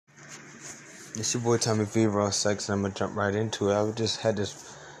It's your boy Tommy Fever on sex, and I'm gonna jump right into it. I just had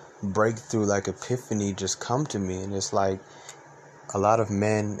this breakthrough, like epiphany, just come to me, and it's like a lot of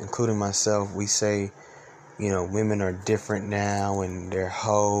men, including myself, we say, women are different now, and they're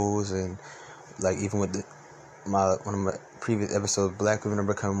hoes, and like even with one of my previous episodes, black women are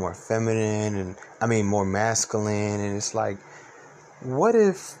becoming more feminine, and more masculine, and it's like, what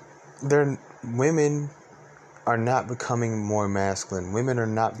if they're women are not becoming more masculine? Women are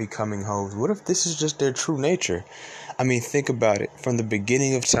not becoming hoes. What if this is just their true nature? Think about it. From the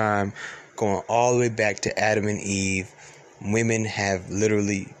beginning of time, going all the way back to Adam and Eve, women have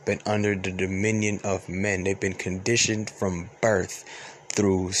literally been under the dominion of men. They've been conditioned from birth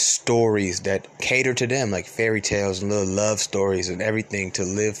through stories that cater to them, like fairy tales and little love stories and everything, to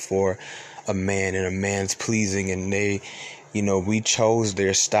live for a man and a man's pleasing. And we chose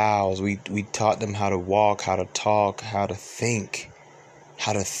their styles. We taught them how to walk, how to talk, how to think,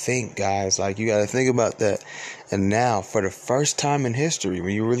 guys. Like, you got to think about that. And now, for the first time in history,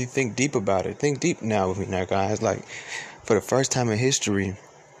 when you really think deep about it, think deep now with me now, guys. Like, for the first time in history,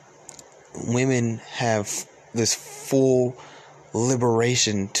 women have this full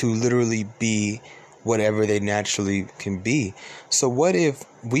liberation to literally be whatever they naturally can be. So what if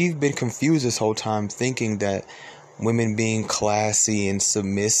we've been confused this whole time, thinking that women being classy and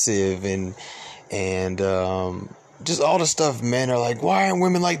submissive and just all the stuff men are like, why aren't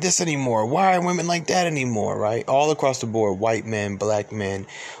women like this anymore? Why aren't women like that anymore? Right? All across the board, white men, black men,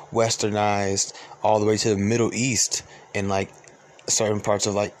 westernized, all the way to the Middle East and like certain parts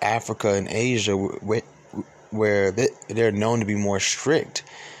of like Africa and Asia where they're known to be more strict.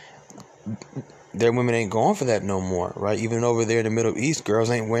 Their women ain't going for that no more, right? Even over there in the Middle East,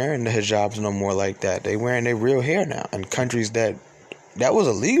 girls ain't wearing the hijabs no more like that. They wearing their real hair now in countries that was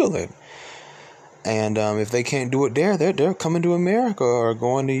illegal in. And if they can't do it there, they're coming to America or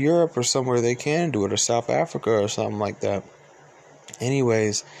going to Europe or somewhere they can do it, or South Africa or something like that.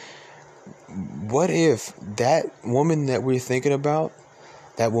 Anyways, what if that woman that we're thinking about,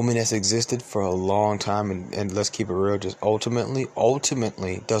 that woman that's existed for a long time, and let's keep it real, just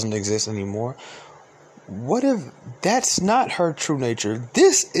ultimately doesn't exist anymore? What if that's not her true nature?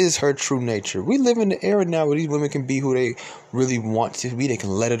 This is her true nature. We live in the era now where these women can be who they really want to be. They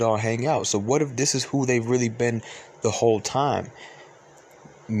can let it all hang out. So what if this is who they've really been the whole time?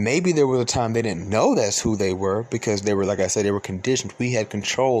 Maybe there was a time they didn't know that's who they were, because they were, like I said, they were conditioned. We had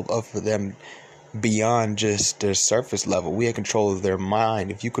control of them beyond just their surface level. We had control of their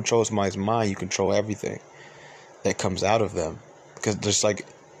mind. If you control somebody's mind, you control everything that comes out of them. Because just like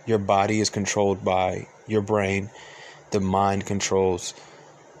your body is controlled by your brain, the mind controls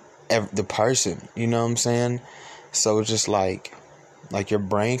the person. You know what I'm saying? So it's just like your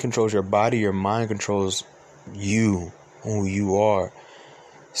brain controls your body, your mind controls you, who you are.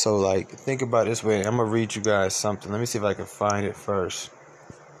 So like, think about it this way. I'm gonna read you guys something. Let me see if I can find it first.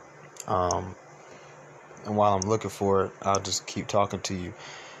 And while I'm looking for it, I'll just keep talking to you.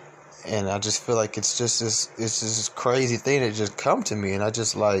 And I just feel like it's just this crazy thing that just come to me. And I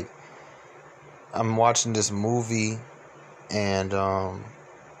just like, I'm watching this movie, and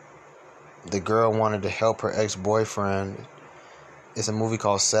the girl wanted to help her ex-boyfriend. It's a movie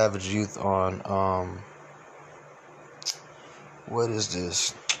called Savage Youth on what is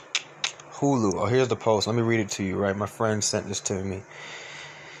this? Hulu. Oh, here's the post. Let me read it to you, right? My friend sent this to me.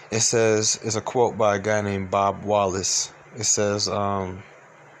 It says, it's a quote by a guy named Bob Wallace. It says,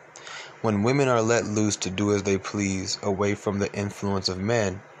 when women are let loose to do as they please, away from the influence of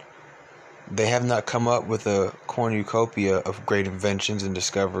men, they have not come up with a cornucopia of great inventions and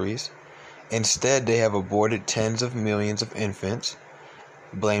discoveries. Instead, they have aborted tens of millions of infants,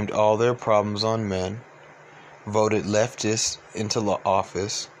 blamed all their problems on men, voted leftists into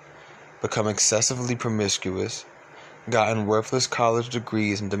office, become excessively promiscuous, gotten worthless college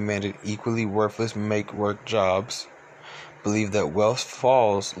degrees and demanded equally worthless make-work jobs, believe that wealth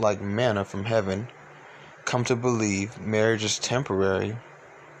falls like manna from heaven, come to believe marriage is temporary,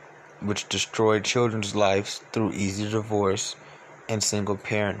 which destroyed children's lives through easy divorce and single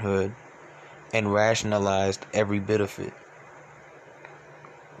parenthood, and rationalized every bit of it.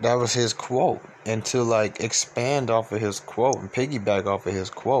 That was his quote. And to like expand off of his quote and piggyback off of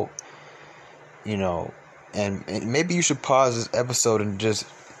his quote, and maybe you should pause this episode and just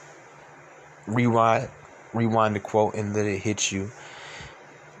rewind the quote and let it hit you.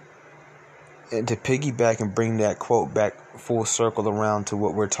 And to piggyback and bring that quote back full circle around to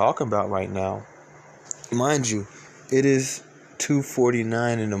what we're talking about right now. Mind you, it is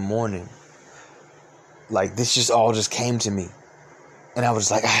 2:49 in the morning. Like, this just came to me. And I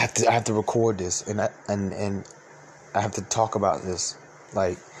was like, I have to record this, and I have to talk about this.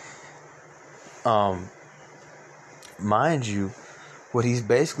 Like, Um, mind you, what he's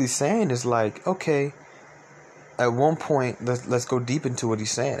basically saying is like, okay, at one point, let's go deep into what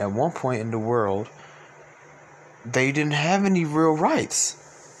he's saying. At one point in the world, they didn't have any real rights.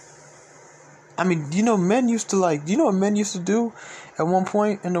 I mean, men used to what men used to do at one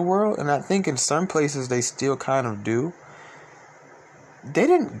point in the world? And I think in some places they still kind of do. They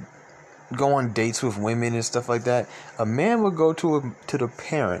didn't go on dates with women and stuff like that. A man would go to the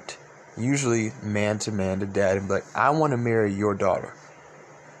parent, usually man to man, the dad, and be like, I want to marry your daughter.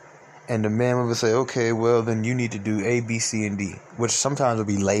 And the man would say, okay, well, then you need to do A, B, C, and D, which sometimes would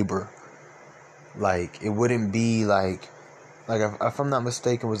be labor. Like, it wouldn't be like if I'm not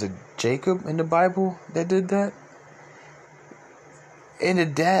mistaken, was it Jacob in the Bible that did that? And the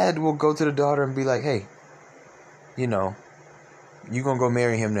dad will go to the daughter and be like, hey, you gonna go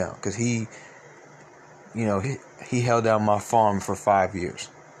marry him now, because he held down my farm for 5 years.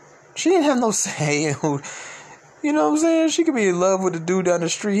 She didn't have no say in who, you know what I'm saying? She could be in love with the dude down the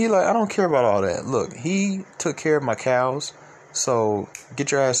street. He like, I don't care about all that. Look, he took care of my cows, so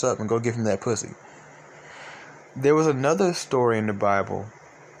get your ass up and go give him that pussy. There was another story in the Bible.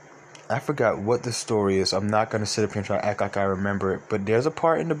 I forgot what the story is. I'm not going to sit up here and try to act like I remember it. But there's a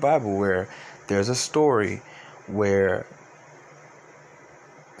part in the Bible where there's a story where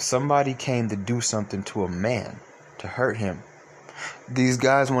somebody came to do something to a man, to hurt him. These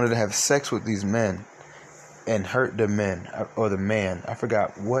guys wanted to have sex with these men and hurt the men, or the man. I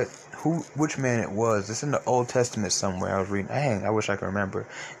forgot which man it was. It's in the Old Testament somewhere. I was reading. I wish I could remember.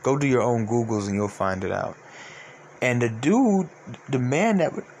 Go do your own Googles and you'll find it out. And the man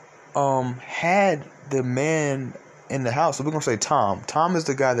that had the man in the house, so we're going to say Tom. Tom is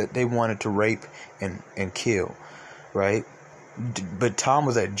the guy that they wanted to rape and kill, right? But Tom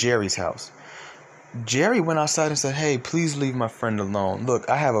was at Jerry's house. Jerry went outside and said, hey, please leave my friend alone. Look,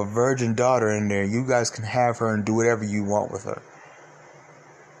 I have a virgin daughter in there. You guys can have her and do whatever you want with her.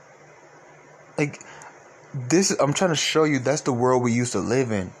 Like, this, I'm trying to show you that's the world we used to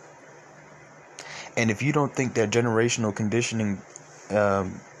live in. And if you don't think that generational conditioning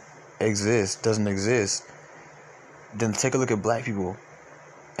doesn't exist, then take a look at black people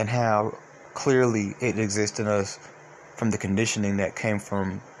and how clearly it exists in us from the conditioning that came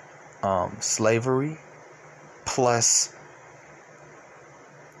from slavery, plus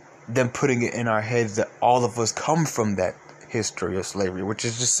them putting it in our heads that all of us come from that history of slavery, which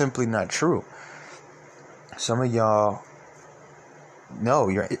is just simply not true. Some of y'all know,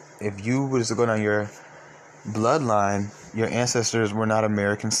 if you was to go down your bloodline, your ancestors were not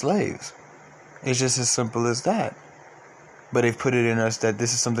American slaves. It's just as simple as that. But they've put it in us that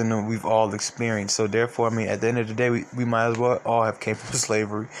this is something that we've all experienced. So therefore, I mean, at the end of the day, we might as well all have came from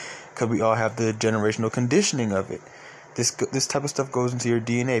slavery, because we all have the generational conditioning of it. This type of stuff goes into your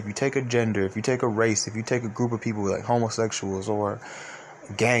DNA. If you take a gender, if you take a race, if you take a group of people like homosexuals or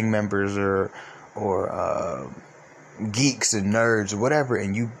gang members or geeks and nerds or whatever,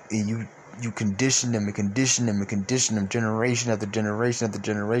 and you condition them and condition them and condition them generation after generation after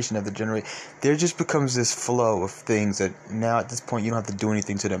generation after generation, there just becomes this flow of things that now at this point you don't have to do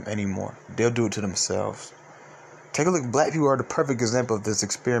anything to them anymore. They'll do it to themselves. Take a look. Black people are the perfect example of this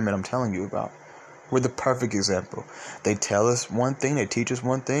experiment I'm telling you about. We're the perfect example. They tell us one thing, they teach us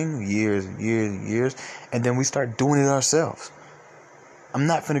one thing, years and years and years, and then we start doing it ourselves. I'm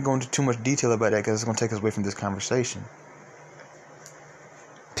not going to go into too much detail about that because it's going to take us away from this conversation.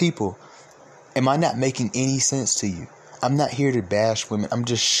 People, am I not making any sense to you? I'm not here to bash women. I'm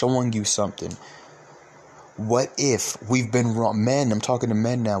just showing you something. What if we've been wrong? Men, I'm talking to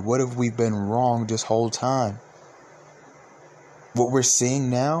men now. What if we've been wrong this whole time? What we're seeing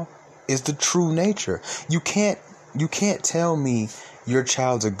now is the true nature. You can't tell me your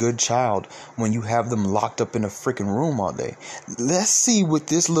child's a good child when you have them locked up in a freaking room all day. Let's see what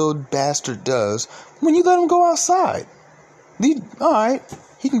this little bastard does when you let him go outside. Alright,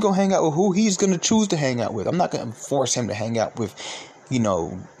 he can go hang out with who he's going to choose to hang out with. I'm not going to force him to hang out with,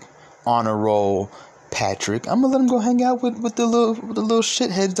 honor roll Patrick. I'm going to let him go hang out with the little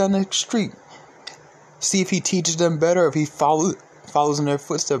shitheads down the street. See if he teaches them better, if he follows in their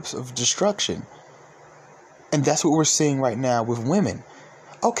footsteps of destruction. And that's what we're seeing right now with women.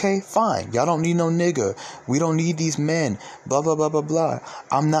 Okay, fine. Y'all don't need no nigga. We don't need these men. Blah, blah, blah, blah, blah.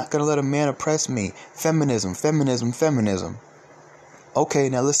 I'm not going to let a man oppress me. Feminism, feminism, feminism. Okay,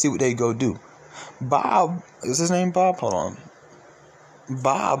 now let's see what they go do. Bob, is his name Bob? Hold on.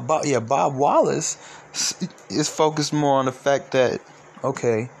 Bob Wallace is focused more on the fact that,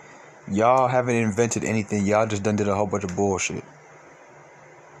 okay, y'all haven't invented anything. Y'all just done did a whole bunch of bullshit.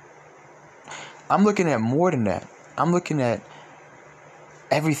 I'm looking at more than that. I'm looking at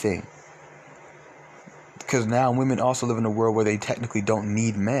everything. Because now women also live in a world where they technically don't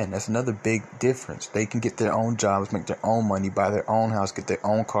need men. That's another big difference. They can get their own jobs, make their own money, buy their own house, get their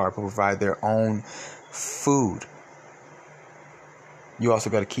own car, provide their own food. You also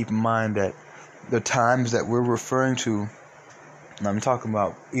got to keep in mind that the times that we're referring to, and I'm talking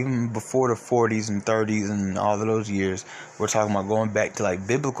about even before the 40s and 30s and all of those years, we're talking about going back to like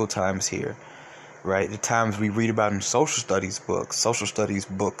biblical times here, right? The times we read about in social studies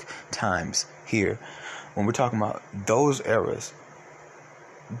book times here. When we're talking about those eras,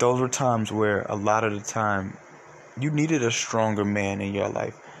 those were times where a lot of the time you needed a stronger man in your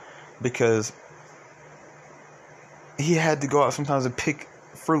life, because he had to go out sometimes and pick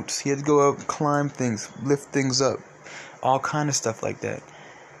fruits. He had to go out and climb things, lift things up, all kind of stuff like that.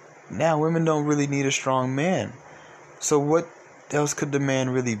 Now women don't really need a strong man. So what else could the man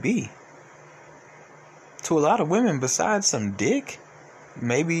really be? To a lot of women, besides some dick,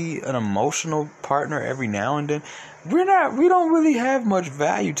 maybe an emotional partner every now and then, we don't really have much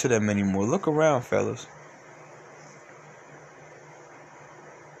value to them anymore. Look around, fellas.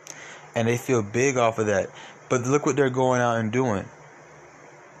 And they feel big off of that. But look what they're going out and doing.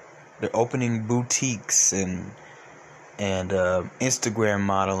 They're opening boutiques and Instagram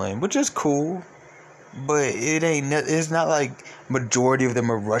modeling, which is cool. But it's not like majority of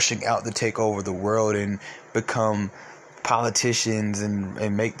them are rushing out to take over the world and become politicians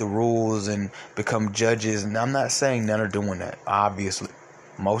and make the rules and become judges. And I'm not saying none are doing that. Obviously,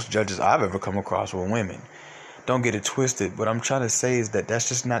 most judges I've ever come across were women. Don't get it twisted. What I'm trying to say is that that's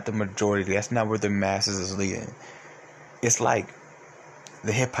just not the majority. That's not where the masses is leading. It's like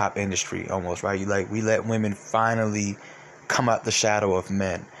the hip hop industry almost, right? We let women finally come out the shadow of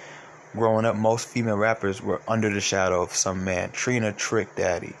men. Growing up, most female rappers were under the shadow of some man. Trina, Trick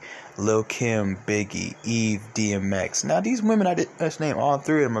Daddy, Lil Kim, Biggie, Eve, DMX. Now these women, let's name all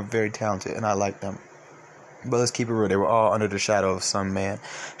three of them, are very talented and I like them. But let's keep it real. They were all under the shadow of some man.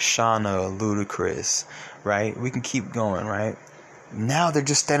 Shauna, Ludacris, right? We can keep going, right? Now they're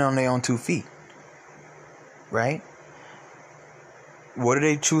just standing on their own 2 feet, right? What do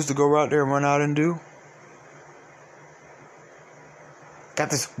they choose to go out there and run out and do? Got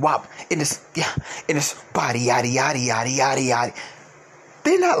this wop in this body, yaddy, yaddy, yaddy, yaddy, yaddy.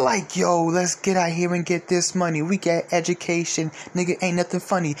 They're not like, yo, let's get out here and get this money. We got education. Nigga, ain't nothing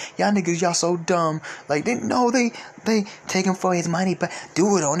funny. Y'all niggas, y'all so dumb. Like, they take him for his money, but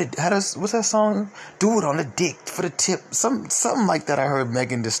do it on the, what's that song? Do it on the dick for the tip. Something like that I heard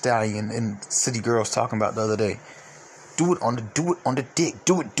Megan Thee Stallion and City Girls talking about the other day. Do it on the dick.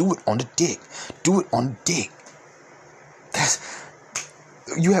 Do it on the dick. Do it on the dick.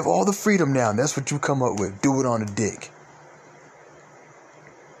 You have all the freedom now. That's what you come up with. Do it on the dick.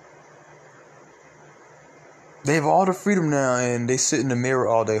 They have all the freedom now, and they sit in the mirror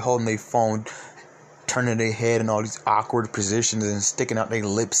all day holding their phone, turning their head in all these awkward positions and sticking out their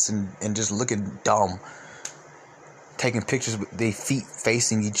lips and just looking dumb. Taking pictures with their feet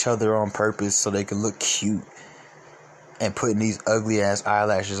facing each other on purpose so they can look cute. And putting these ugly ass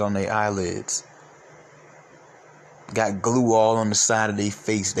eyelashes on their eyelids. Got glue all on the side of their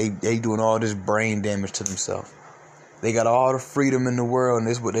face. They doing all this brain damage to themselves. They got all the freedom in the world, and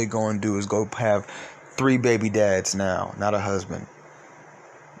this is what they going to do is go have 3 baby dads now, not a husband.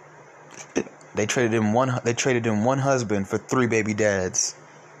 They traded in one husband for 3 baby dads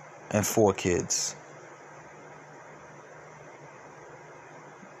and 4 kids.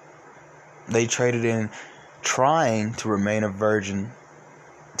 They traded in trying to remain a virgin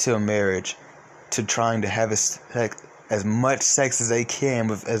till marriage to trying to have as much sex as they can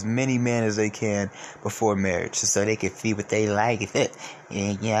with as many men as they can before marriage, so they can see what they like. I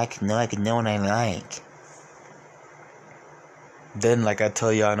can know what I like. Then, like I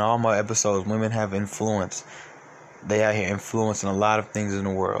tell y'all in all my episodes, women have influence. They out here influencing a lot of things in the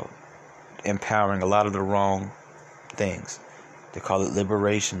world, empowering a lot of the wrong things. They call it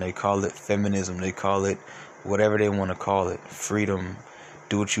liberation. They call it feminism. They call it whatever they want to call it. Freedom.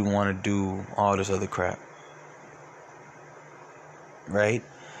 Do what you want to do. All this other crap. Right?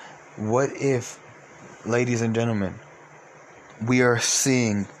 What if, ladies and gentlemen, we are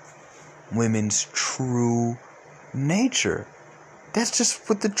seeing women's true nature? That's just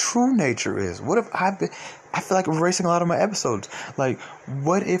what the true nature is. What if I feel like erasing a lot of my episodes. Like,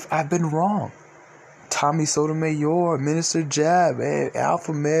 what if I've been wrong? Tommy Sotomayor, Minister Jab,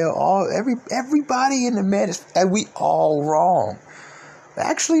 Alpha Male, everybody in the man is, and we all wrong.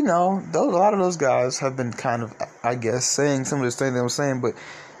 Actually, no. A lot of those guys have been kind of, I guess, saying some of the things they were saying, but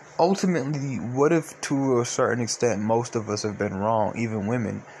ultimately, what if to a certain extent most of us have been wrong, even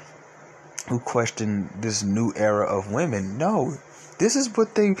women who question this new era of women? No, this is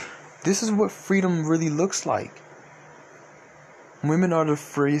what they This is what freedom really looks like. Women are the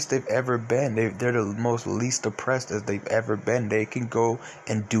freest they've ever been. They're the most least oppressed as they've ever been. They can go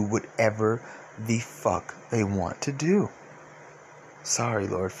and do whatever the fuck they want to do. Sorry,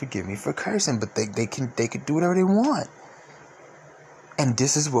 Lord, forgive me for cursing, but they can do whatever they want. And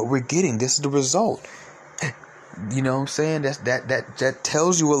this is what we're getting. This is the result. You know what I'm saying? That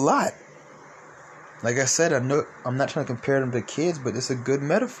tells you a lot. Like I said, I'm not trying to compare them to kids, but it's a good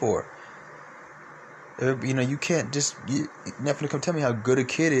metaphor. You know, you can't just... You're not going to come tell me how good a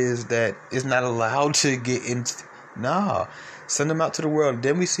kid is that is not allowed to get into... Nah. Send them out to the world.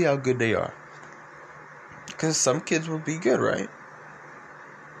 Then we see how good they are. Because some kids will be good, right?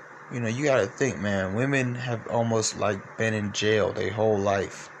 You know, you got to think, man. Women have almost like been in jail their whole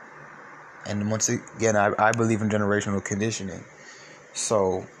life. And once again, I believe in generational conditioning.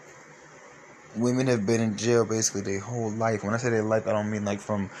 So... women have been in jail basically their whole life. When I say their life, I don't mean like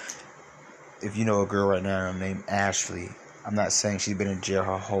from... If you know a girl right now named Ashley, I'm not saying she's been in jail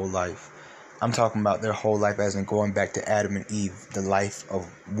her whole life. I'm talking about their whole life as in going back to Adam and Eve, the life of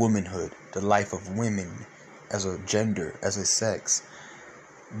womanhood, the life of women as a gender, as a sex.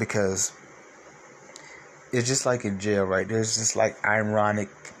 Because it's just like in jail, right? There's this like ironic,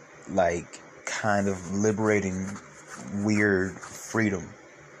 like kind of liberating, weird freedom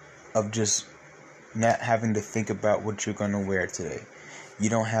of just not having to think about what you're going to wear today. You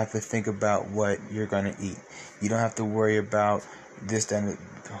don't have to think about what you're going to eat. You don't have to worry about this, that,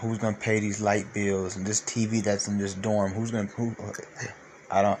 who's going to pay these light bills and this TV that's in this dorm. I don't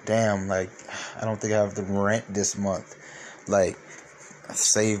think I have the rent this month. Like,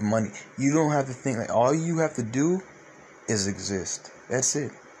 save money. You don't have to think. Like, all you have to do is exist. That's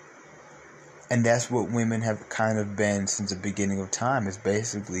it. And that's what women have kind of been since the beginning of time. Is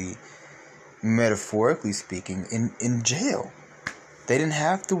basically, metaphorically speaking, in jail. They didn't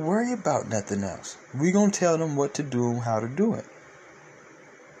have to worry about nothing else. We're going to tell them what to do and how to do it.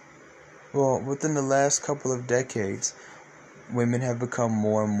 Well, within the last couple of decades, women have become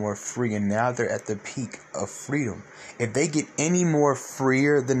more and more free, and now they're at the peak of freedom. If they get any more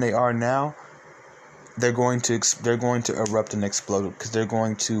freer than they are now, they're going to erupt and explode, because they're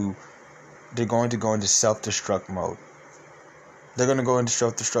going to go into self-destruct mode. They're going to go into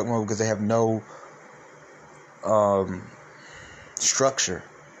self-destruct mode because they have no structure.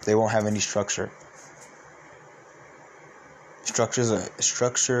 They won't have any structure.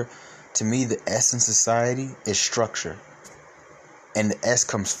 Structure. To me, the S in society is structure, and the S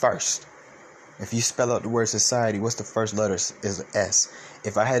comes first. If you spell out the word society, what's the first letter? Is S.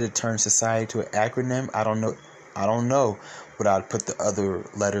 If I had to turn society to an acronym, I don't know what I'd put the other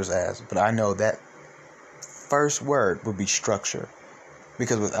letters as, but I know that first word would be structure,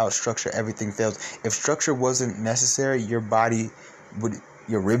 because without structure, everything fails. If structure wasn't necessary, your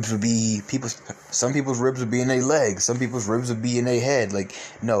ribs would be some people's ribs would be in their legs, some people's ribs would be in their head. Like,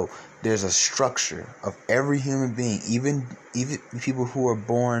 no, there's a structure of every human being, even people who are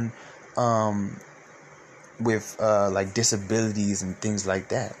born with like disabilities and things like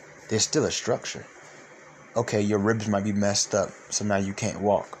that. There's still a structure. Okay, your ribs might be messed up, so now you can't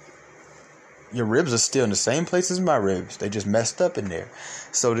walk. Your ribs are still in the same place as my ribs. They just messed up in there.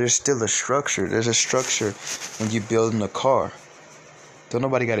 So there's still a structure. There's a structure when you're building a car. Don't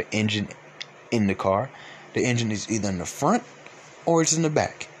nobody got an engine in the car. The engine is either in the front or it's in the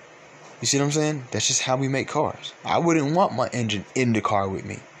back. You see what I'm saying? That's just how we make cars. I wouldn't want my engine in the car with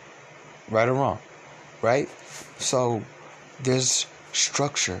me. Right or wrong? Right? So there's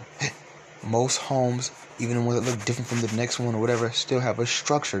structure. Most homes, even the ones that look different from the next one or whatever, still have a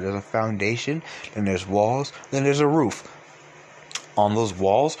structure. There's a foundation, then there's walls, then there's a roof. On those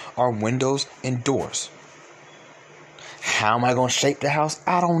walls are windows and doors. How am I going to shape the house?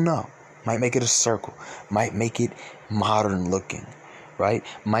 I don't know. Might make it a circle. Might make it modern looking. Right?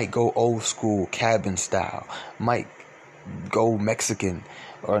 Might go old school cabin style. Might go Mexican,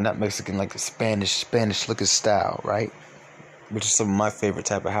 or not Mexican, like the Spanish looking style, right? Which is some of my favorite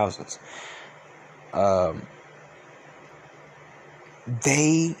type of houses. Would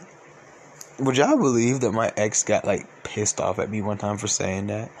y'all believe that my ex got like pissed off at me one time for saying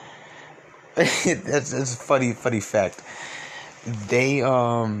that? That's a funny fact. They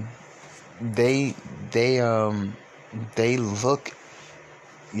look.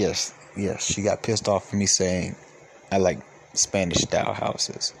 Yes, she got pissed off for me saying I like Spanish style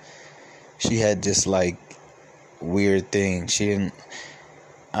houses. She had this like weird thing. She didn't.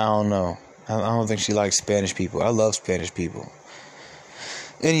 I don't know. I don't think she likes Spanish people. I love Spanish people.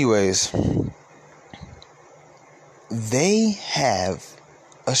 Anyways, they have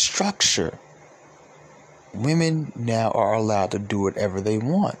a structure. women now are allowed to do whatever they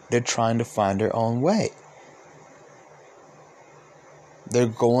want. They're trying to find their own way. They're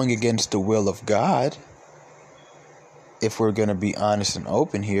going against the will of God, if we're going to be honest and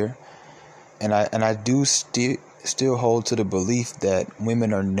open here. And I do still hold to the belief that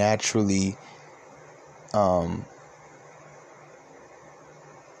women are naturally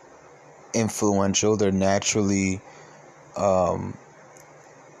influential. They're naturally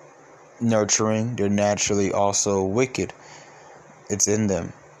nurturing. They're naturally also wicked. It's in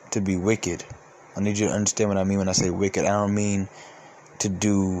them to be wicked. I need you to understand what I mean when I say wicked. I don't mean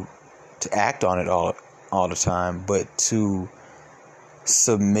to act on it all the time, but to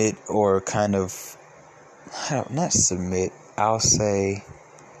submit or kind of, not submit, I'll say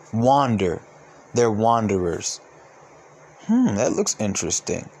wander. They're wanderers. That looks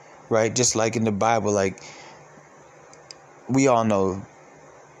interesting, right? Just like in the Bible, like we all know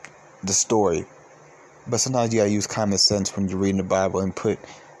the story, but sometimes you gotta use common sense when you're reading the Bible and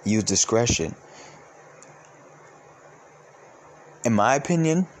use discretion. In my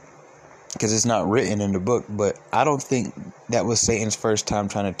opinion, because it's not written in the book, but I don't think that was Satan's first time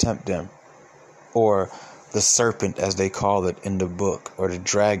trying to tempt them, or the serpent as they call it in the book, or the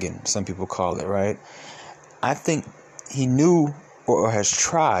dragon some people call it, right? I think he knew or has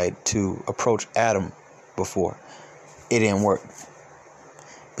tried to approach Adam before. It didn't work,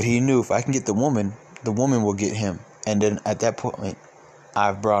 but he knew, if I can get the woman will get him. And then at that point,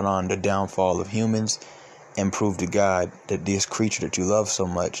 I've brought on the downfall of humans and proved to God that this creature that you love so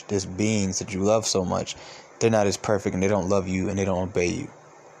much, this beings that you love so much, they're not as perfect, and they don't love you, and they don't obey you.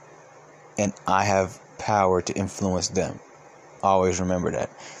 And I have power to influence them. Always remember that.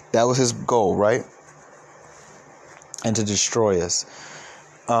 That was his goal, right? And to destroy us.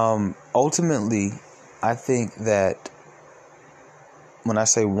 Ultimately, I think that when I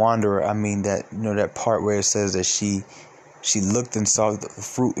say wanderer, I mean that, that part where it says that she looked and saw the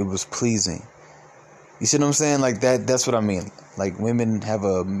fruit, it was pleasing. You see what I'm saying? Like that's what I mean. Like, women have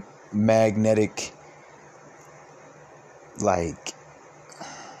a magnetic, like,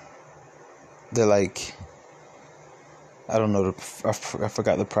 they're like, I don't know, I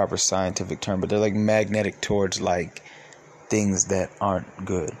forgot the proper scientific term, but they're like magnetic towards like things that aren't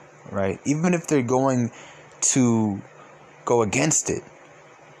good, right? Even if they're going to go against it,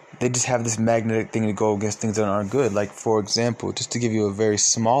 they just have this magnetic thing to go against things that aren't good. Like, for example, just to give you a very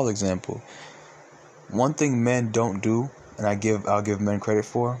small example, one thing men don't do, and I'll give men credit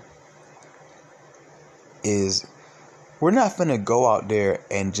for, is we're not finna go out there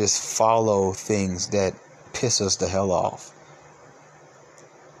and just follow things that piss us the hell off.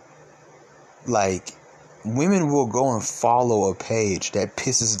 Like, women will go and follow a page that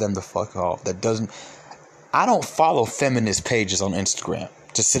pisses them the fuck off. I don't follow feminist pages on Instagram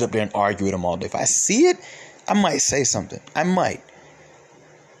to sit up there and argue with them all day. If I see it, I might say something. I might.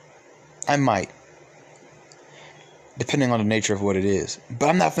 Depending on the nature of what it is. But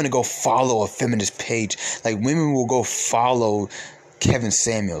I'm not finna go follow a feminist page. Like, women will go follow Kevin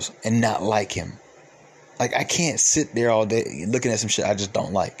Samuels and not like him. Like, I can't sit there all day looking at some shit I just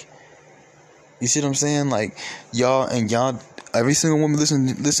don't like. You see what I'm saying? Like, y'all, every single woman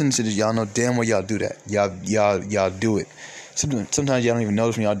listening to this, y'all know damn well y'all do that. Y'all do it. Sometimes y'all don't even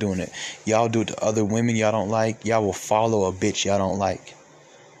notice when y'all doing it. Y'all do it to other women y'all don't like. Y'all will follow a bitch y'all don't like.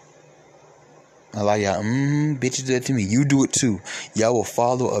 I like y'all. Bitches do that to me. You do it too. Y'all will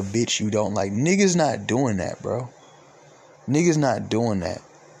follow a bitch you don't like. Niggas not doing that, bro. Niggas not doing that.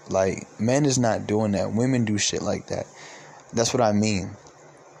 Like, men is not doing that. Women do shit like that. That's what I mean.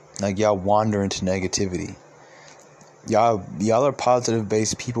 Like, y'all wander into negativity. Y'all are positive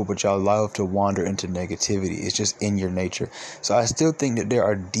based people, but y'all love to wander into negativity. It's just in your nature. So I still think that there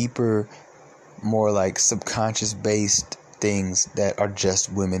are deeper, more like subconscious based things that are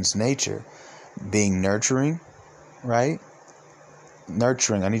just women's nature. Being nurturing, right?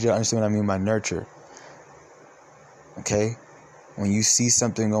 Nurturing. I need you to understand what I mean by nurture. Okay? When you see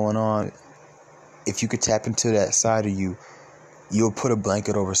something going on, if you could tap into that side of you, you'll put a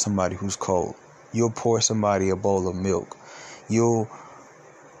blanket over somebody who's cold. You'll pour somebody a bowl of milk. You'll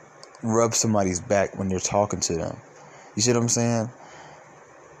rub somebody's back when you're talking to them. You see what I'm saying?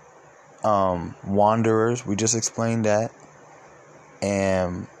 Wanderers, we just explained that.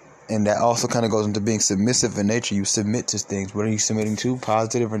 And that also kind of goes into being submissive in nature. You submit to things. What are you submitting to?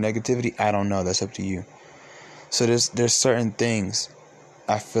 Positive or negativity? I don't know. That's up to you. So there's certain things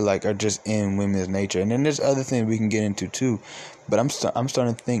I feel like are just in women's nature. And then there's other things we can get into too. But I'm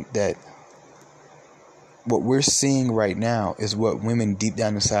starting to think that what we're seeing right now is what women deep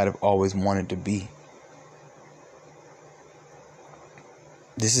down inside have always wanted to be.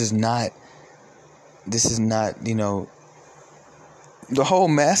 This is not this is not, the whole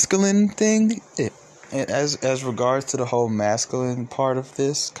masculine thing. As regards to the whole masculine part of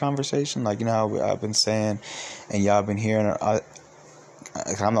this conversation, like, how I've been saying, and y'all been hearing, I'm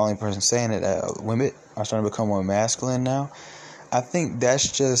the only person saying it, women are starting to become more masculine now. I think that's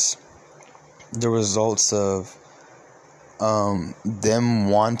just the results of them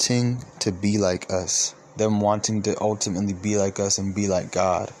wanting to be like us, them wanting to ultimately be like us and be like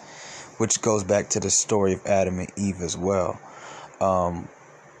God, which goes back to the story of Adam and Eve as well.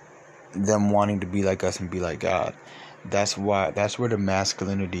 Them wanting to be like us and be like God. That's where the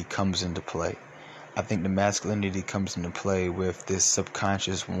masculinity comes into play. I think the masculinity comes into play with this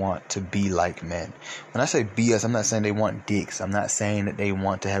subconscious want to be like men. When I say be us, I'm not saying they want dicks. I'm not saying that they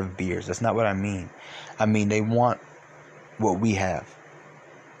want to have beards. That's not what I mean. I mean, they want what we have.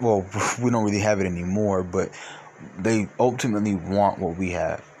 Well, we don't really have it anymore, but they ultimately want what we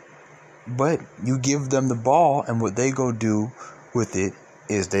have. But you give them the ball, and what they go do with it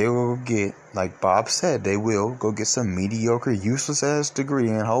is they will get, like Bob said, they will go get some mediocre, useless ass degree,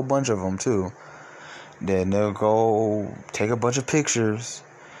 and a whole bunch of them too. Then they'll go take a bunch of pictures,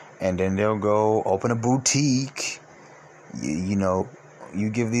 and then they'll go open a boutique. You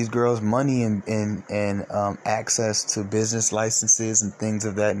give these girls money and access to business licenses and things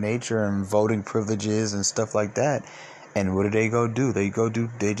of that nature, and voting privileges and stuff like that. And what do?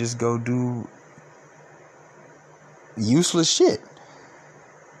 They just go do useless shit.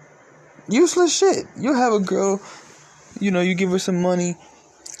 Useless shit. You'll have a girl, you give her some money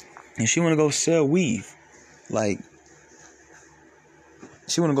and she want to go sell weave. Like,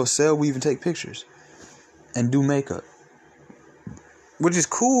 she want to go sell weave and take pictures and do makeup. Which is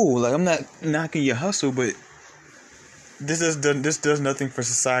cool. Like, I'm not knocking your hustle, but this does nothing for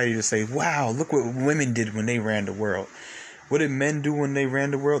society to say, wow, look what women did when they ran the world. What did men do when they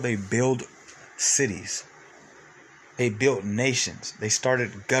ran the world? They built cities. They built nations. They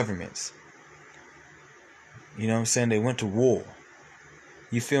started governments. You know what I'm saying? They went to war.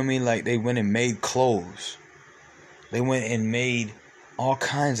 You feel me? Like, they went and made clothes. They went and made all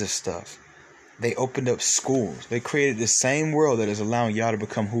kinds of stuff. They opened up schools. They created the same world that is allowing y'all to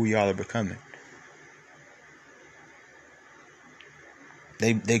become who y'all are becoming.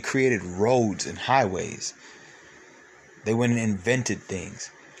 They created roads and highways. They went and invented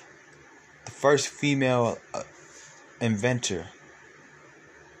things. The first female inventor.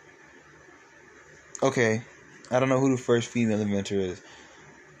 Okay, I don't know who the first female inventor is,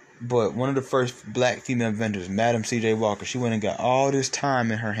 but one of the first black female inventors, Madam C.J. Walker, she went and got all this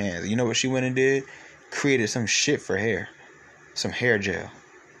time in her hands. You know what she went and did? Created some shit for hair. Some hair gel.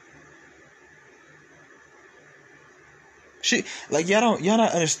 Y'all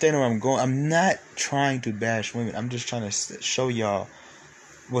not understanding where I'm going. I'm not trying to bash women. I'm just trying to show y'all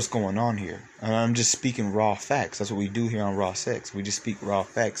what's going on here. And I'm just speaking raw facts. That's what we do here on Raw Sex. We just speak raw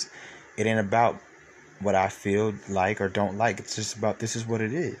facts. It ain't about what I feel like or don't like. It's just about, this is what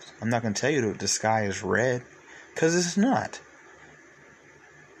it is. I'm not going to tell you that the sky is red, because it's not.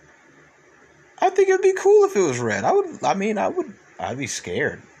 I think it'd be cool if it was red. I'd be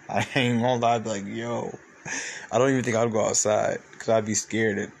scared. I ain't gonna lie. I'd be like, yo, I don't even think I'd go outside, because I'd be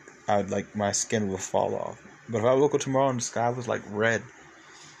scared that my skin would fall off. But if I woke up tomorrow and the sky was like red,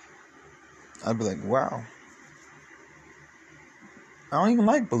 I'd be like, wow. I don't even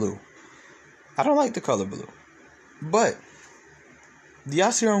like blue. I don't like the color blue. But, do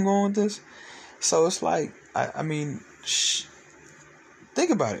y'all see where I'm going with this? So it's like, think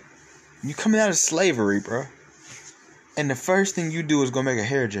about it. You coming out of slavery, bro. And the first thing you do is go make a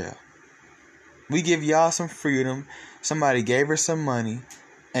hair gel. We give y'all some freedom. Somebody gave her some money,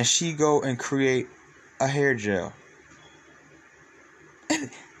 and she go and create a hair gel.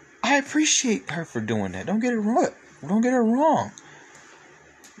 And I appreciate her for doing that. Don't get her wrong. Don't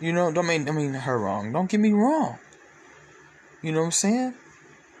mean her wrong. Don't get me wrong. You know what I'm saying?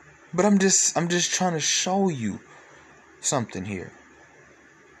 But I'm just trying to show you something here.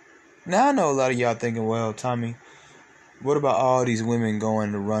 Now I know a lot of y'all thinking, well, Tommy, what about all these women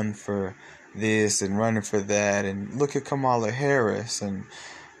going to run for this and running for that, and look at Kamala Harris and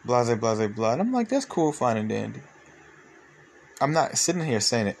blah, blah, blah, blah. And I'm like, that's cool, fine and dandy. I'm not sitting here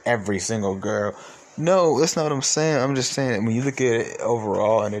saying that every single girl. No, that's not what I'm saying. I'm just saying that when you look at it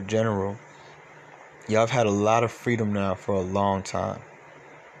overall and in general, y'all have had a lot of freedom now for a long time.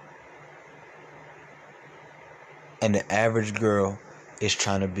 And the average girl is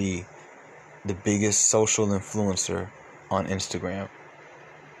trying to be the biggest social influencer on Instagram.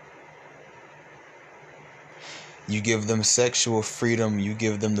 You give them sexual freedom. You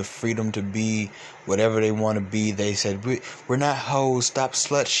give them the freedom to be whatever they want to be. They said, we're not hoes. Stop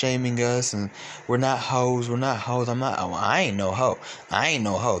slut shaming us. And we're not hoes. We're not hoes. I ain't no hoe. I ain't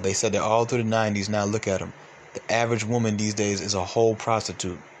no hoe. They said that all through the 90s. Now look at them. The average woman these days is a whole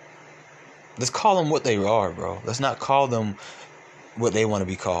prostitute. Let's call them what they are, bro. Let's not call them what they want to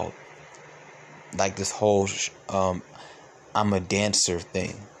be called. Like this whole I'm a dancer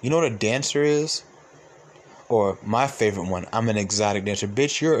thing. You know what a dancer is? Or my favorite one, I'm an exotic dancer.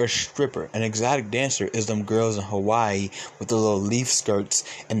 Bitch, you're a stripper. An exotic dancer is them girls in Hawaii with the little leaf skirts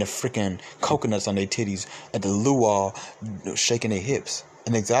and the freaking coconuts on their titties at the luau shaking their hips.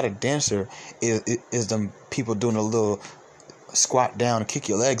 An exotic dancer is them people doing a little squat down and kick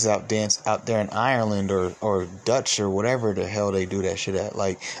your legs out dance out there in Ireland or Dutch or whatever the hell they do that shit at.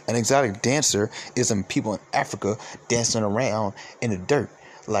 Like, an exotic dancer is some people in Africa dancing around in the dirt.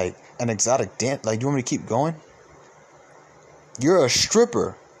 Like, an exotic dance. Like, you want me to keep going? You're a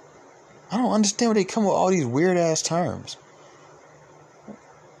stripper. I don't understand where they come with all these weird ass terms.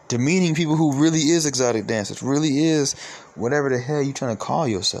 Demeaning people who really is exotic dancers, really is whatever the hell you trying to call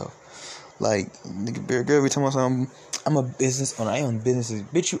yourself. Like, nigga, girl, every time I'm a business owner. I own businesses.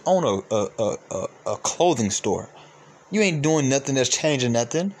 Bitch, you own a clothing store. You ain't doing nothing that's changing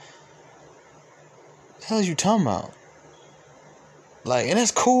nothing. What the hell is you talking about? Like, and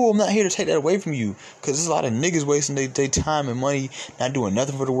that's cool. I'm not here to take that away from you. Because there's a lot of niggas wasting their time and money not doing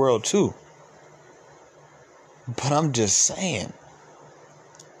nothing for the world, too. But I'm just saying.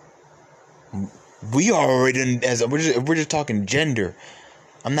 We are already we're just talking gender.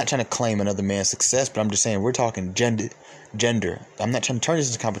 I'm not trying to claim another man's success, but I'm just saying we're talking gender. I'm not trying to turn this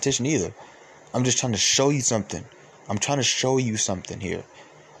into competition either. I'm just trying to show you something. I'm trying to show you something here.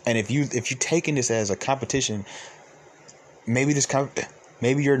 And if you're taking this as a competition, maybe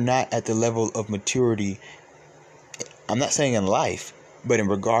you're not at the level of maturity. I'm not saying in life, but in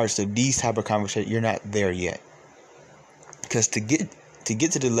regards to these type of conversations, you're not there yet. Because to get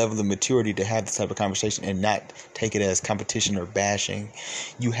to the level of maturity to have this type of conversation and not take it as competition or bashing,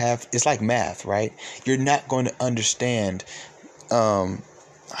 it's like math, right? You're not going to understand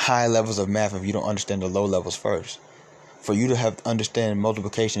high levels of math if you don't understand the low levels first. For you to understand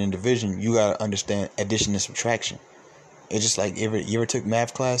multiplication and division, you gotta understand addition and subtraction. It's just like, you ever took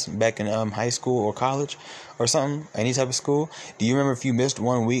math class back in high school or college or something, any type of school? Do you remember if you missed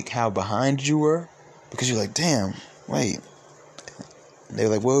 1 week how behind you were? Because you're like, damn, wait. They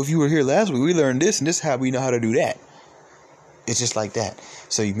were like, well, if you were here last week, we learned this, and this is how we know how to do that. It's just like that.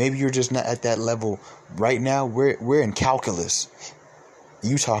 So maybe you're just not at that level right now. We're in calculus.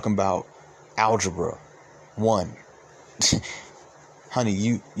 You talking about algebra 1. Honey,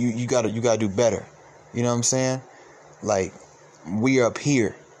 you gotta do better. You know what I'm saying? Like, we up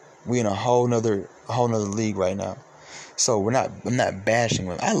here. We in a whole nother league right now. So I'm not bashing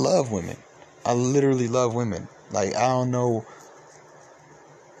women. I love women. I literally love women. Like, I don't know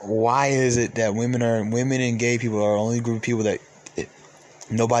why is it that women and gay people are the only group of people that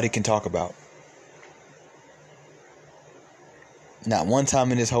nobody can talk about. Not one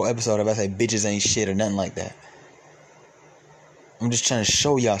time in this whole episode have I said bitches ain't shit or nothing like that. I'm just trying to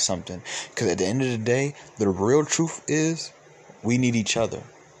show y'all something. Because at the end of the day, the real truth is we need each other.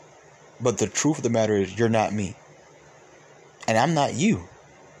 But the truth of the matter is you're not me. And I'm not you.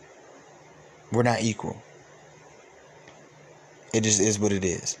 We're not equal. It just is what it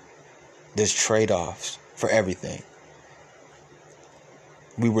is. There's trade-offs for everything.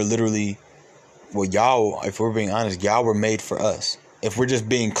 We were literally, y'all, if we're being honest, y'all were made for us. If we're just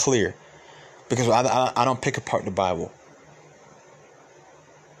being clear. Because I don't pick apart the Bible.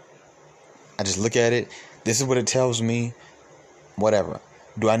 I just look at it. This is what it tells me. Whatever.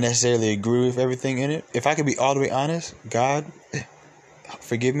 Do I necessarily agree with everything in it? If I could be all the way honest, God,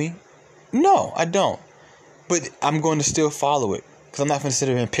 forgive me. No, I don't. But I'm going to still follow it. Because I'm not going to sit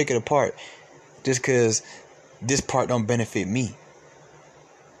there and pick it apart. Just because this part don't benefit me.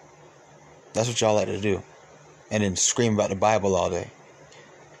 That's what y'all like to do. And then scream about the Bible all day.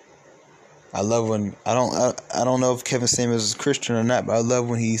 I love when, I don't know if Kevin Samuels is Christian or not, but I love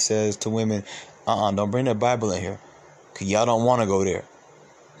when he says to women, don't bring that Bible in here. Because y'all don't want to go there.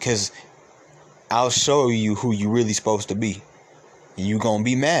 Because I'll show you who you really supposed to be. And you going to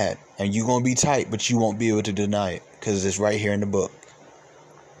be mad. And you going to be tight, but you won't be able to deny it. Because it's right here in the book.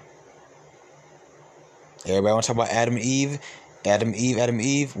 Everybody want to talk about Adam and Eve? Adam and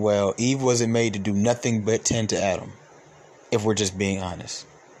Eve? Well, Eve wasn't made to do nothing but tend to Adam. If we're just being honest.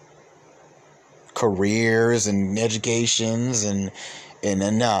 Careers and educations and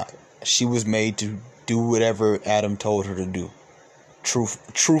not. She was made to do whatever Adam told her to do.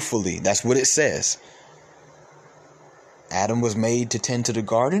 Truthfully, that's what it says. Adam was made to tend to the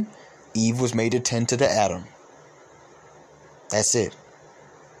garden. Eve was made to tend to the Adam. That's it.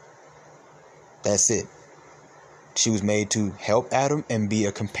 That's it. She was made to help Adam and be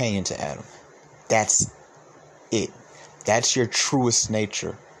a companion to Adam. That's it. That's your truest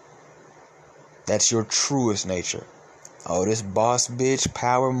nature. That's your truest nature. Oh, this boss bitch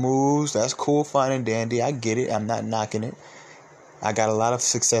power moves. That's cool, fine and dandy. I get it. I'm not knocking it. I got a lot of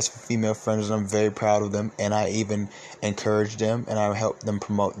successful female friends and I'm very proud of them. And I even encourage them and I help them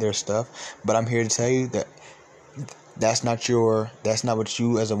promote their stuff. But I'm here to tell you that that's not what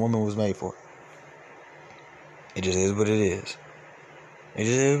you as a woman was made for. It just is what it is. It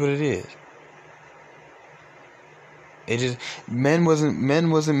just is what it is. Men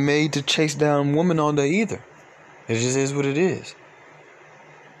wasn't made to chase down women all day either. It just is what it is.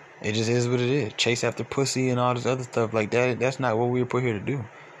 It just is what it is. Chase after pussy and all this other stuff like that. That's not what we were put here to do.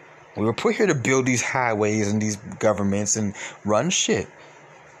 We were put here to build these highways and these governments and run shit.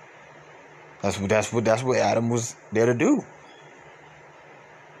 That's what Adam was there to do.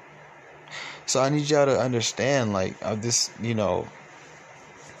 So I need y'all to understand, like, this, I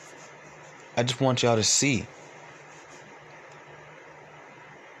just want y'all to see.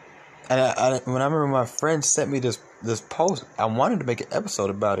 And when I remember my friend sent me this post, I wanted to make an episode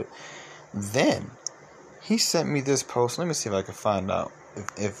about it. Then he sent me this post. Let me see if I can find out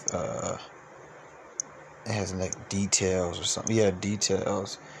if it has like details or something. Yeah,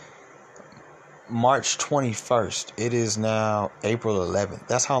 details. March 21st. It is now April 11th.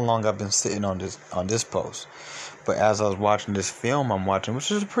 That's how long I've been sitting on this post. But as I was watching this film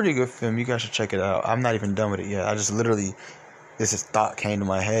which is a pretty good film, you guys should check it out. I'm not even done with it yet. I just literally, this thought came to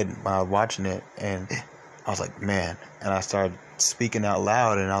my head while I was watching it, and I was like, man. And I started speaking out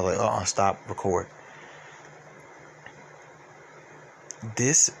loud, and I was like, oh, stop, record.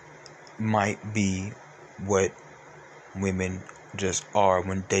 This might be what women just are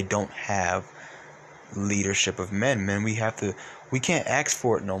when they don't have leadership of men. We can't ask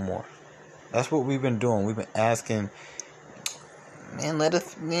for it no more. That's what we've been doing. We've been asking,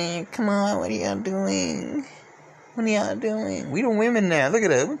 man, come on, what are y'all doing? What are y'all doing? We the women now. Look at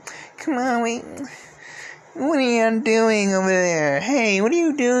that. Come on, wait. What are y'all doing over there? Hey, what are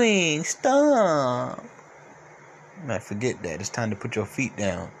you doing? Stop. Man, forget that. It's time to put your feet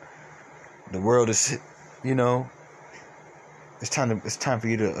down. The world is, it's time for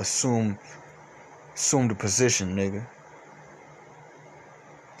you to assume the position, nigga.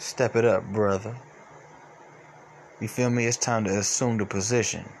 Step it up, brother. You feel me? It's time to assume the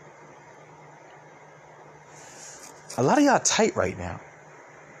position. A lot of y'all tight right now.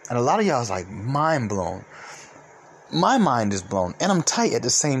 And a lot of y'all is like mind blown. My mind is blown. And I'm tight at the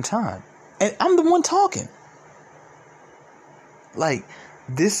same time. And I'm the one talking. Like,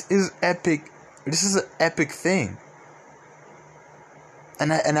 this is epic. This is an epic thing.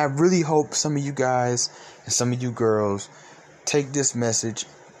 And I really hope some of you guys and some of you girls take this message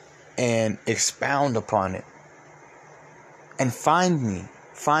and expound upon it. And find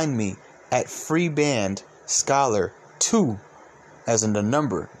me at Freeband Scholar 2, as in the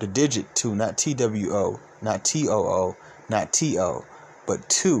number, the digit 2, not TWO, not TOO, not TO, but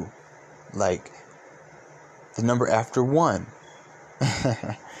 2, like the number after 1.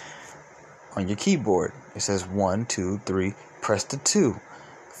 On your keyboard, it says 1, 2, 3, press the 2.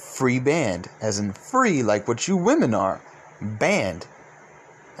 Free band, as in free, like what you women are. Band,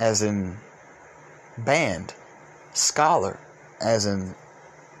 as in band. Scholar, as in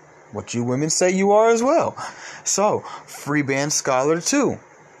what you women say you are as well. So, Free Band Scholar 2.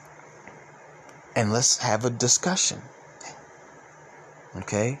 And let's have a discussion.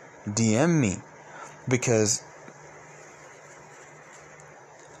 Okay? DM me. Because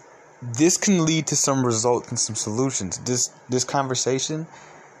this can lead to some results and some solutions. This conversation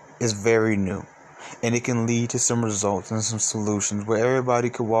is very new. And it can lead to some results and some solutions where everybody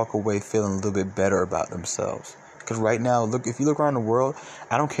could walk away feeling a little bit better about themselves. Because right now, if you look around the world,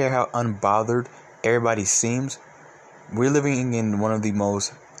 I don't care how unbothered everybody seems, we're living in one of the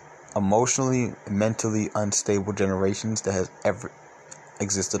most emotionally, mentally unstable generations that has ever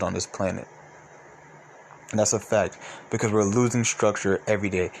existed on this planet. And that's a fact, because we're losing structure every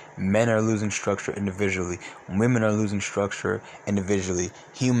day. Men are losing structure individually. Women are losing structure individually.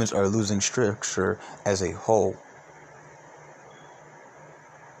 Humans are losing structure as a whole.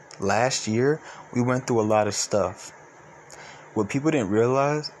 Last year, we went through a lot of stuff. What people didn't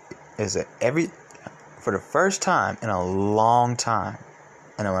realize is that for the first time in a long time,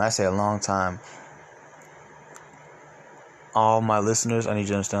 and when I say a long time, all my listeners, I need you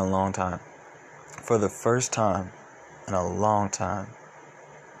to understand, a long time. For the first time in a long time,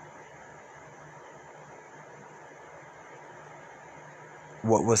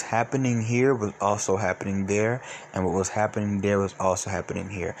 what was happening here was also happening there, and what was happening there was also happening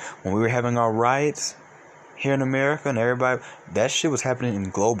here. When we were having our riots here in America and everybody, that shit was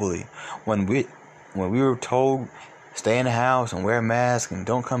happening globally. When we were told stay in the house and wear a mask and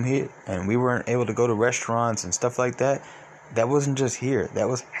don't come here, and we weren't able to go to restaurants and stuff like that, that wasn't just here. That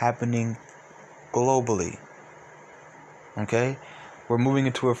was happening globally. Okay? We're moving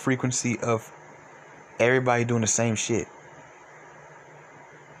into a frequency of everybody doing the same shit.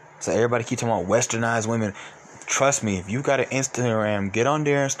 So everybody keep talking about westernized women. Trust me, if you got an Instagram, get on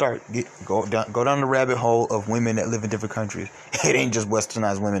there and go down the rabbit hole of women that live in different countries. It ain't just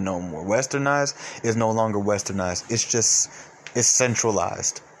westernized women no more. Westernized is no longer westernized. It's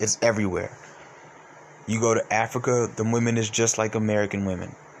centralized. It's everywhere. You go to Africa, the women is just like American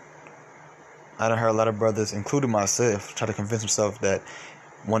women. I done heard a lot of brothers, including myself, try to convince themselves that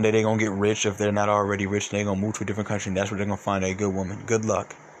one day they're going to get rich. If they're not already rich, they're going to move to a different country, and that's where they're going to find a good woman. Good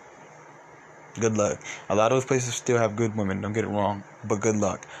luck. Good luck. A lot of those places still have good women, don't get it wrong, but good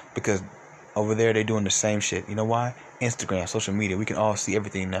luck, because over there they're doing the same shit. You know why? Instagram, social media, we can all see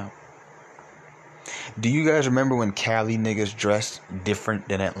everything now. Do you guys remember when Cali niggas dressed different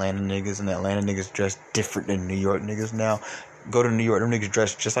than Atlanta niggas, and Atlanta niggas dressed different than New York niggas? Now, go to New York, them niggas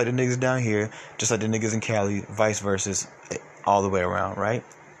dress just like the niggas down here, just like the niggas in Cali, vice versa, all the way around, right?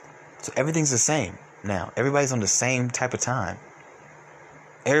 So everything's the same now. Everybody's on the same type of time.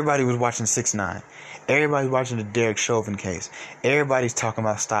 Everybody was watching 6ix9ine. Everybody's watching the Derek Chauvin case. Everybody's talking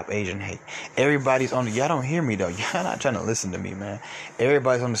about Stop Asian Hate. Everybody's on y'all don't hear me though. Y'all not trying to listen to me, man.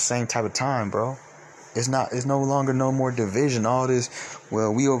 Everybody's on the same type of time, bro. It's no longer no more division. All this,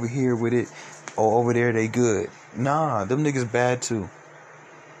 well, we over here with it, or over there they good. Nah, them niggas bad too.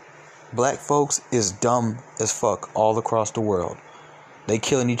 Black folks is dumb as fuck all across the world. They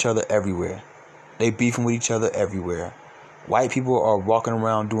killing each other everywhere. They beefing with each other everywhere. White people are walking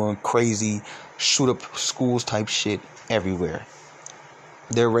around doing crazy shoot up schools type shit everywhere.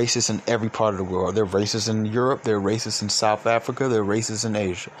 They're racist in every part of the world. They're racist in Europe. They're racist in South Africa. They're racist in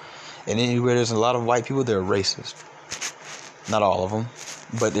Asia. And anywhere there's a lot of white people, they're racist. Not all of them,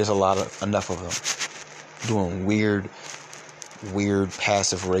 but there's enough of them doing weird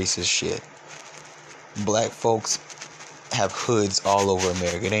passive racist shit. Black folks have hoods all over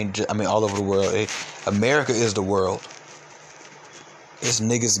America. It ain't all over the world. America is the world. It's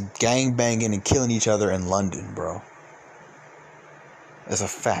niggas gang banging and killing each other in London, bro. It's a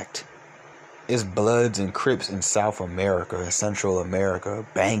fact. It's Bloods and Crips in South America and Central America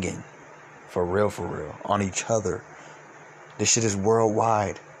banging. For real, on each other. This shit is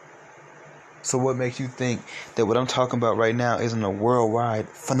worldwide. So what makes you think that what I'm talking about right now isn't a worldwide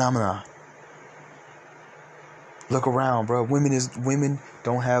phenomenon? Look around, bro. Women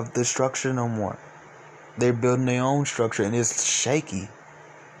don't have the structure no more. They're building their own structure, and it's shaky.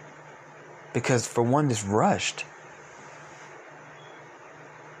 Because for one, it's rushed.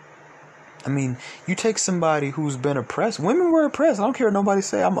 I mean, you take somebody who's been oppressed. Women were oppressed. I don't care what nobody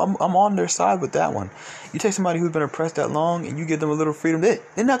say. I'm on their side with that one. You take somebody who's been oppressed that long, and you give them a little freedom. They're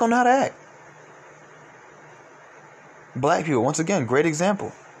not gonna know how to act. Black people, once again, great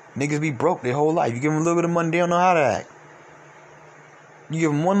example. Niggas be broke their whole life. You give them a little bit of money, they don't know how to act. You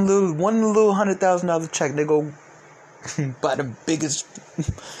give them one little $100,000 check, they go buy the biggest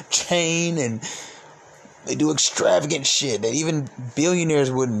chain, and they do extravagant shit that even billionaires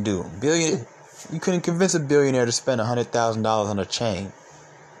wouldn't do. You couldn't convince a billionaire to spend $100,000 on a chain.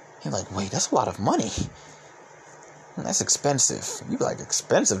 You're like, wait, that's a lot of money. That's expensive. You like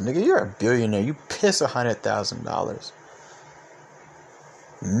expensive, nigga? You're a billionaire. You piss $100,000.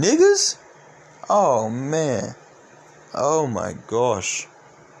 Niggas? Oh man. Oh my gosh.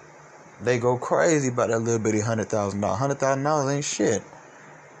 They go crazy about that little bitty $100,000. $100,000 ain't shit.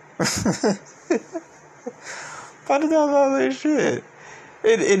 $100,000 ain't shit.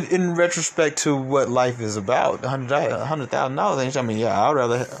 In retrospect to what life is about, $100,000 ain't shit. I mean, yeah, I'd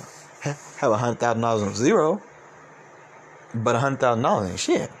rather have $100,000 on zero, but $100,000 ain't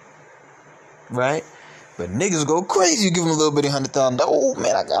shit, right? But niggas go crazy. You give them a little bitty $100,000. Oh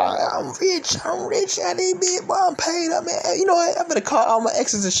man, I'm rich. I need big. Well, I'm paid up, man. You know what? I better call all my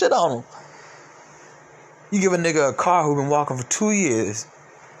exes and shit on them. You give a nigga a car who been walking for 2 years,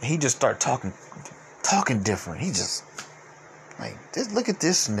 and he just start talking different. He just like, look at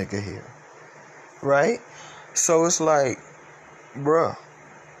this nigga here, right? So it's like, bruh,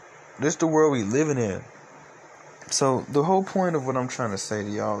 this the world we living in. So the whole point of what I'm trying to say to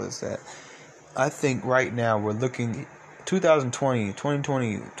y'all is that I think right now we're looking 2020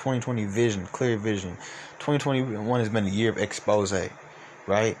 vision, clear vision. 2021 has been a year of expose,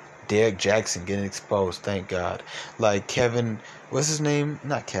 right? Derek Jackson getting exposed, thank God. Like Kevin, what's his name?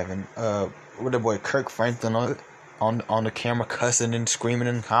 Not Kevin. What the boy Kirk Franklin on the camera cussing and screaming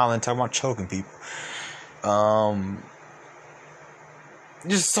and hollering, talking about choking people.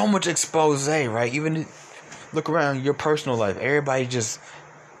 Just so much expose, right? Even look around your personal life. Everybody just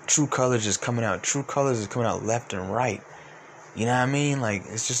true colors just coming out. True colors is coming out left and right. You know what I mean? Like,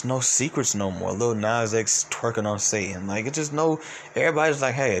 it's just no secrets no more. Lil Nas X twerking on Satan. Like, it's just no... Everybody's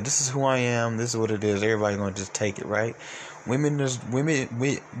like, hey, this is who I am. This is what it is. Everybody's going to just take it, right? Women...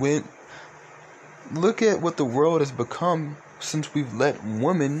 Look at what the world has become since we've let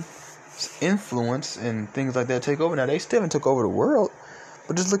women influence and things like that take over. Now, they still haven't took over the world.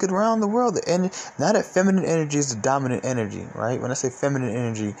 But just look at around the world. Now that feminine energy is the dominant energy, right? When I say feminine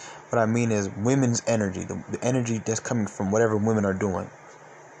energy, what I mean is women's energy. The energy that's coming from whatever women are doing,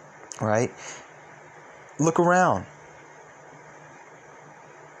 right? Look around.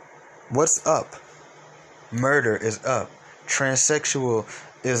 What's up? Murder is up.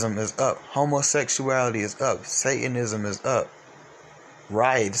 Transsexualism is up. Homosexuality is up. Satanism is up.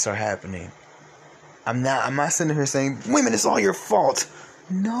 Riots are happening. I'm not sitting here saying, women, it's all your fault.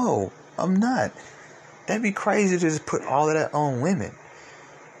 No, I'm not. That'd be crazy to just put all of that on women.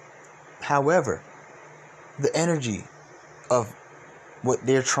 However, the energy of what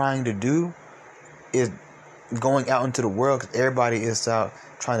they're trying to do is going out into the world because everybody is out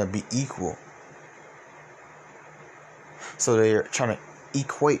trying to be equal. So they're trying to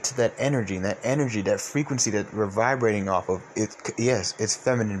equate to that energy, that frequency that we're vibrating off of. It's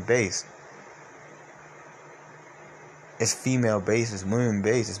feminine based. It's female based, it's women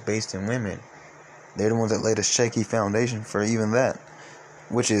based, it's based in women. They're the ones that laid a shaky foundation for even that.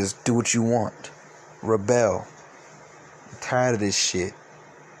 Which is, do what you want. Rebel. I'm tired of this shit.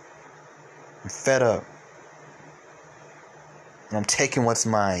 I'm fed up. And I'm taking what's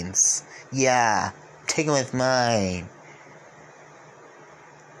mine. Yeah, I'm taking what's mine.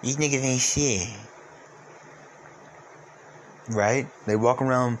 These niggas ain't shit. Right? They walk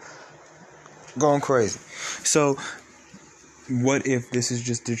around going crazy. So, what if this is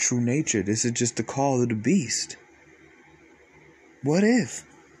just the true nature? This is just the call of the beast. What if?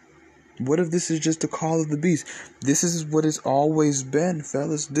 What if this is just the call of the beast? This is what it's always been,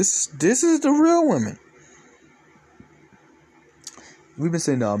 fellas. This is the real women. We've been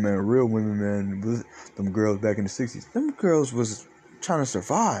saying, nah, man, real women, man, them girls back in the 60s. Them girls was trying to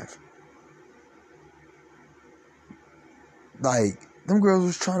survive. Like, them girls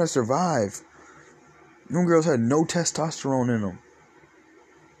was trying to survive. Them girls had no testosterone in them.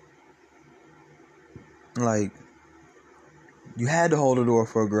 Like, you had to hold the door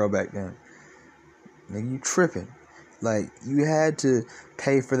for a girl back then. Nigga, you tripping. Like, you had to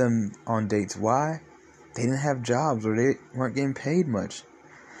pay for them on dates. Why? They didn't have jobs or they weren't getting paid much.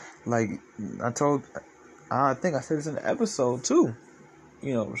 Like, I think I said this in the episode too.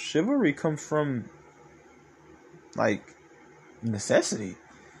 You know, chivalry comes from, like, necessity.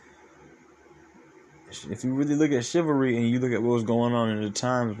 If you really look at chivalry and you look at what was going on in the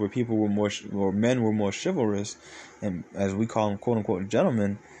times where people were or men were more chivalrous, and as we call them, quote unquote,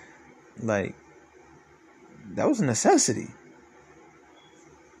 gentlemen, like, that was a necessity.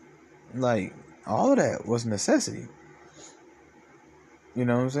 Like, all of that was necessity. You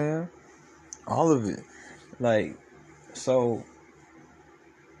know what I'm saying? All of it. Like, so,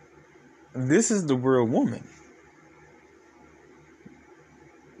 this is the real woman.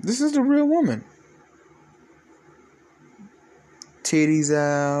 This is the real woman. Titties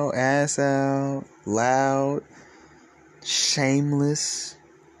out, ass out, loud, shameless.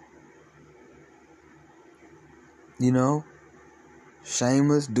 You know?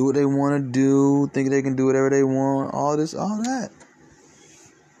 Shameless, do what they want to do, think they can do whatever they want, all this, all that.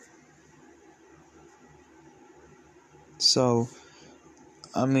 So,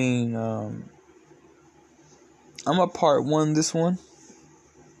 I mean, I'm a part one this one,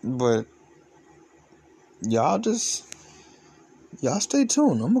 but y'all stay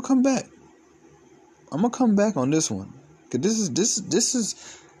tuned. I'm gonna come back. I'm gonna come back on this one, cause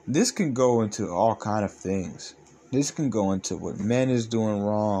this can go into all kind of things. This can go into what men is doing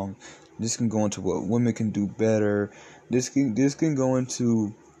wrong. This can go into what women can do better. This can go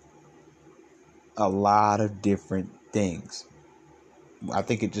into a lot of different things. I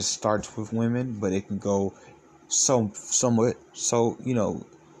think it just starts with women, but it can go somewhat. So, you know,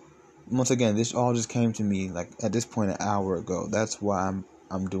 once again, this all just came to me like at this point an hour ago. That's why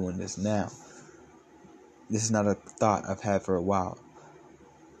I'm doing this now. This is not a thought I've had for a while.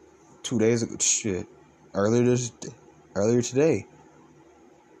 2 days ago, earlier today,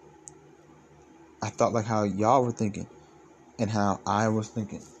 I thought like how y'all were thinking and how I was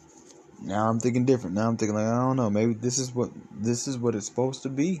thinking. Now I'm thinking different. Now I'm thinking like, I don't know. Maybe this is what it's supposed to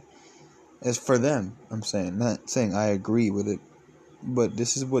be. As for them, I'm saying, not saying I agree with it, but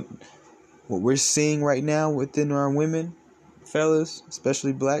this is what we're seeing right now within our women, fellas,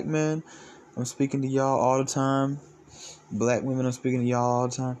 especially black men. I'm speaking to y'all all the time. Black women, I'm speaking to y'all all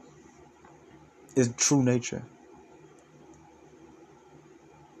the time. Is true nature.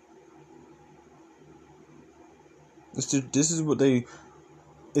 This is what they.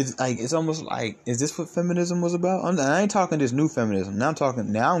 It's like, it's almost like, is this what feminism was about? I ain't talking this new feminism. Now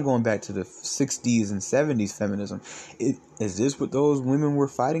I'm going back to the 60s and 70s feminism. Is this what those women were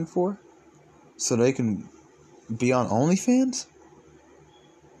fighting for? So they can be on OnlyFans?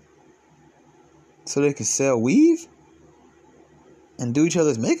 So they can sell weave? And do each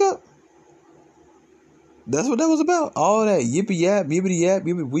other's makeup? That's what that was about. All that yippee yap, yippity yap,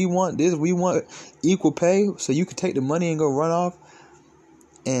 we want this, we want equal pay, so you can take the money and go run off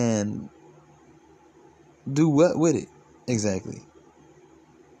and do what with it exactly?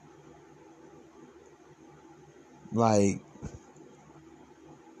 Like,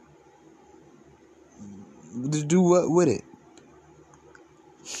 to do what with it?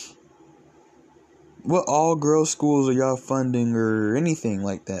 What all girls schools are y'all funding or anything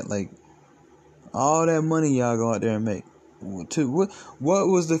like that? Like, all that money y'all go out there and make. What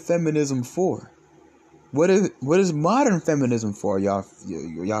was the feminism for? What is modern feminism for? Y'all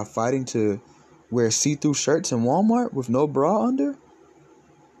fighting to wear see-through shirts in Walmart with no bra under?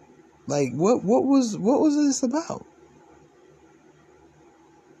 Like, what was this about?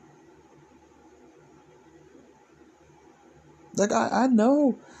 Like, I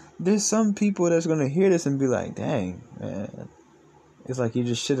know there's some people that's gonna hear this and be like, dang, man, it's like you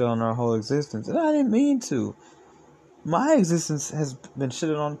just shitted on our whole existence. And I didn't mean to. My existence has been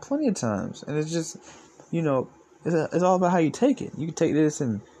shitted on plenty of times. And it's just, it's all about how you take it. You can take this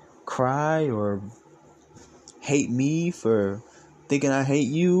and cry or hate me for thinking I hate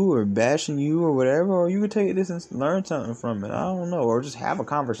you or bashing you or whatever. Or you could take this and learn something from it. I don't know. Or just have a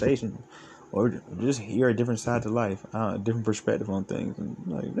conversation. Or just hear a different side to life. A different perspective on things. And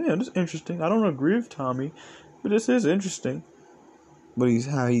like, damn, this is interesting. I don't agree with Tommy, but this is interesting. But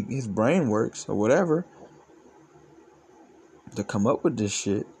his brain works or whatever to come up with this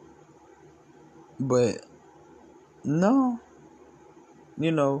shit. But no,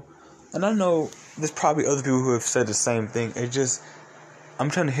 and I know there's probably other people who have said the same thing. It just, I'm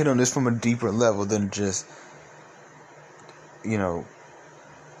trying to hit on this from a deeper level than just,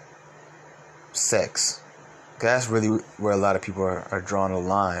 sex. That's really where a lot of people are drawing a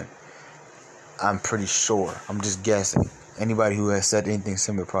line. I'm pretty sure. I'm just guessing. Anybody who has said anything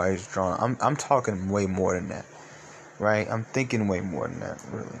similar probably is drawn. I'm talking way more than that, right? I'm thinking way more than that,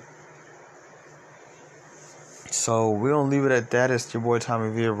 really. So we're gonna leave it at that. It's your boy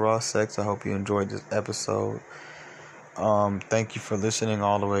Tommy V of Raw Sex. I hope you enjoyed this episode. Thank you for listening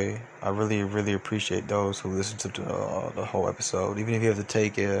all the way. I really, really appreciate those who listen to the whole episode. Even if you have to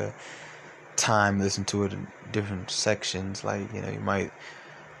take time to listen to it in different sections, like you might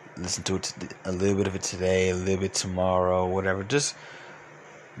listen to it a little bit of it today, a little bit tomorrow, whatever. Just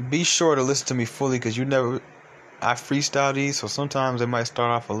be sure to listen to me fully, because I freestyle these, so sometimes they might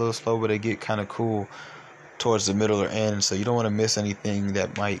start off a little slow, but they get kind of cool towards the middle or end, so you don't want to miss anything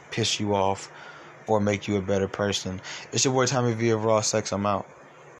that might piss you off or make you a better person. It's your boy Tommy V of Raw Sex. I'm out.